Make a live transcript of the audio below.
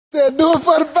Said do it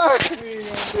for the back. He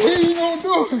ain't gonna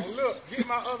do it. And look, get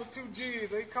my other 2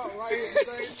 G's. They caught right here in the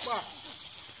same spot.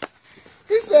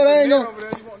 He said I ain't gonna. Over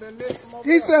there. You want that net from over He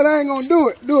there? said I ain't gonna do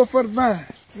it. Do it for the vine.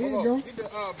 Here you go. Get the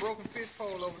broken fish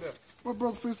pole over there. What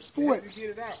broke fish? For what? You get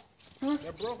it out. Huh?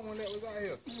 That broken one that was out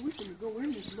here. Man, we finna go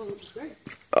in this boat today.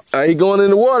 I ain't going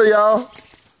in the water, y'all.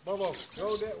 Bobo,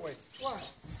 go that way. Why?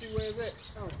 You see where it's at?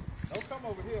 Oh, don't come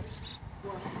over here.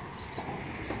 Why?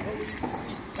 Go where you can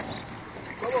see.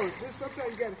 Bobo, just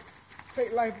sometimes you gotta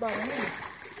take life by the hand.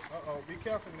 Uh-oh, be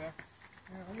careful now.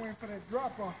 Man, I'm waiting for that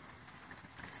drop off.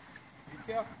 Be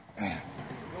careful.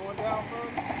 It's going down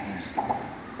further.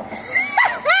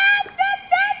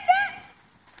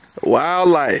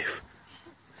 Wildlife.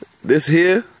 This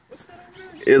here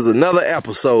is another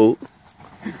episode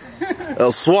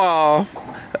of Suave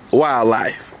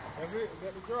Wildlife. That's it? Is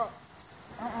that the drop?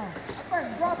 I think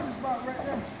the drop is about right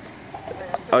there.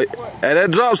 And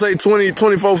that drop say 20,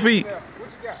 24 feet. Yeah, what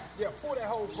you got? Yeah, pull that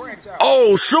whole branch out.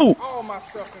 Oh, shoot. All my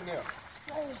stuff in there.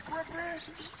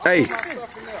 Hey. All my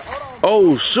stuff in there. Hold on.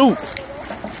 Oh, shoot.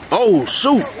 Oh,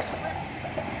 shoot. Look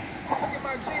at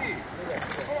my G's.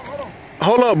 Hold on.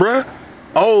 Hold up, bruh.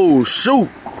 Oh, shoot.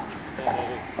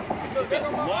 Look, there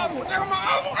go my other one. There go my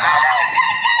other one.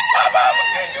 I'm gonna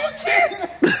give you a kiss.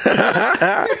 You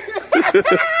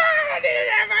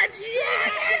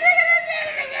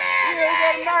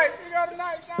got a knife.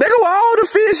 There go all the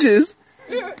fishes.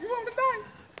 Yeah, you want the knife?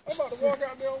 I'm about to walk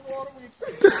out there on water with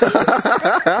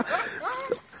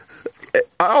you.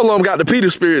 All of them got the Peter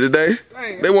spirit today.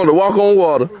 They want to walk on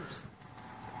water.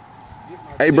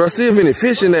 Hey, bro, see if any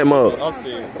fish in that mug. Hold on.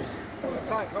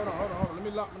 Let me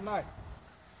lock my knife.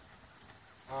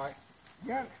 All right.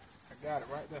 Got it. I got it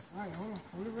right there. All right, hold on.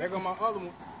 There go my other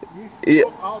one. Yeah.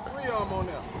 All 3 of them on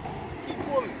there. Keep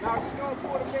pulling. Now just gonna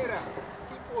pull the head out.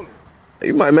 Keep pulling.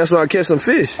 You might mess around and catch some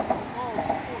fish.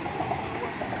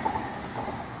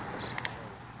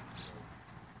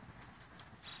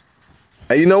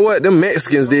 Hey, you know what? Them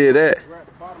Mexicans did that. Right at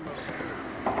the bottom of it.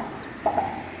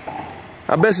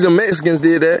 I bet you them Mexicans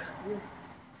did that. You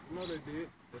know they did.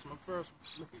 That's my first one.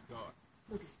 Look at God.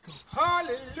 Look at God.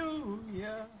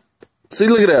 Hallelujah. See,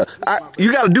 look at that.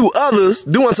 You got to do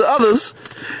unto others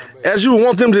as you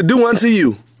want them to do unto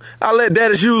you. I let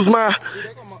daddies use my, See,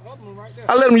 they got my other one right there.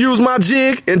 I let them use my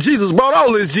jig, and Jesus brought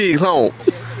all his jigs home.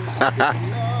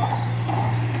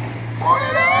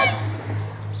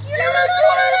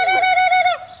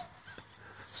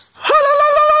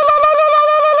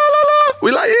 We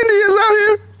like Indians out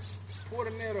here. Pour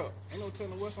the net up. Ain't no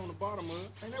telling what's on the bottom of it.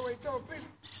 Ain't that what he told me?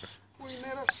 Pour your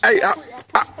net up. Hey, I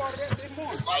put part of that this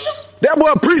morning. that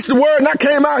boy preached the word, and I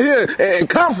came out here and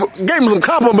gave him some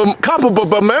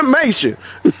confirmation.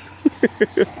 What's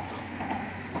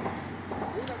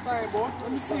that thing, boy?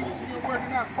 Let me see what you've been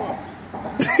working out for.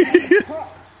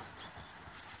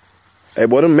 Hey,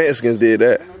 boy, them Mexicans did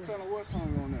that. Ain't no telling what's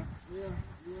hung on there. Yeah.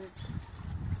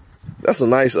 That's a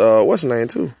nice, what's the name,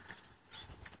 too?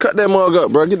 Cut that mug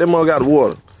up, bro. Get that mug out of the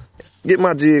water. Get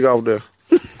my jig off there.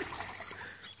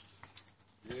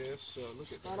 Yes, sir.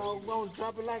 Look at that. Thought I was gonna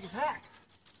drop it like it's hot.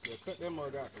 Yeah, cut that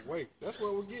mug out the way. That's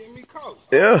what was getting me caught.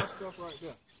 Yeah. All that stuff right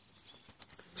there.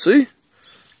 See?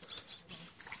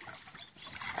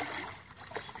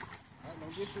 I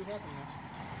don't get too happy now.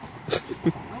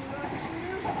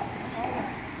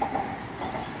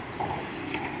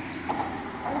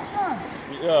 Hey, son,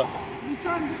 Yeah. you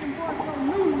trying to get them boys to go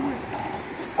noodling with it.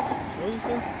 What you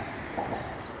say?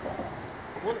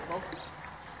 Pull it, bro.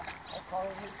 I'll call it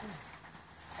here too.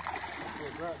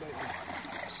 Yeah, grab that.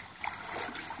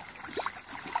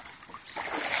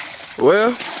 Well,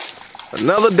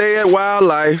 another day at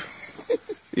Wildlife.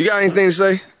 You got anything to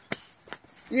say?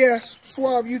 Yes,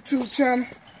 Suave YouTube channel.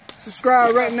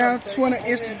 Subscribe right now. Twitter,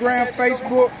 Instagram,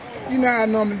 Facebook. You know how I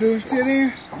normally do. Until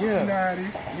then, Yeah. you know how it is.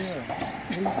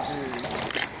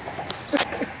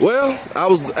 Well, I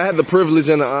had the privilege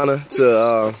and the honor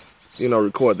to,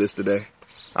 record this today.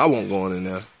 I won't go on in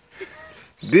there.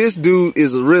 This dude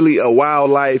is really a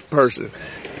wildlife person.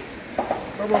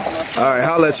 Bye-bye. All right,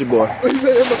 holla at your boy. What you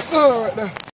say? It's my son right now.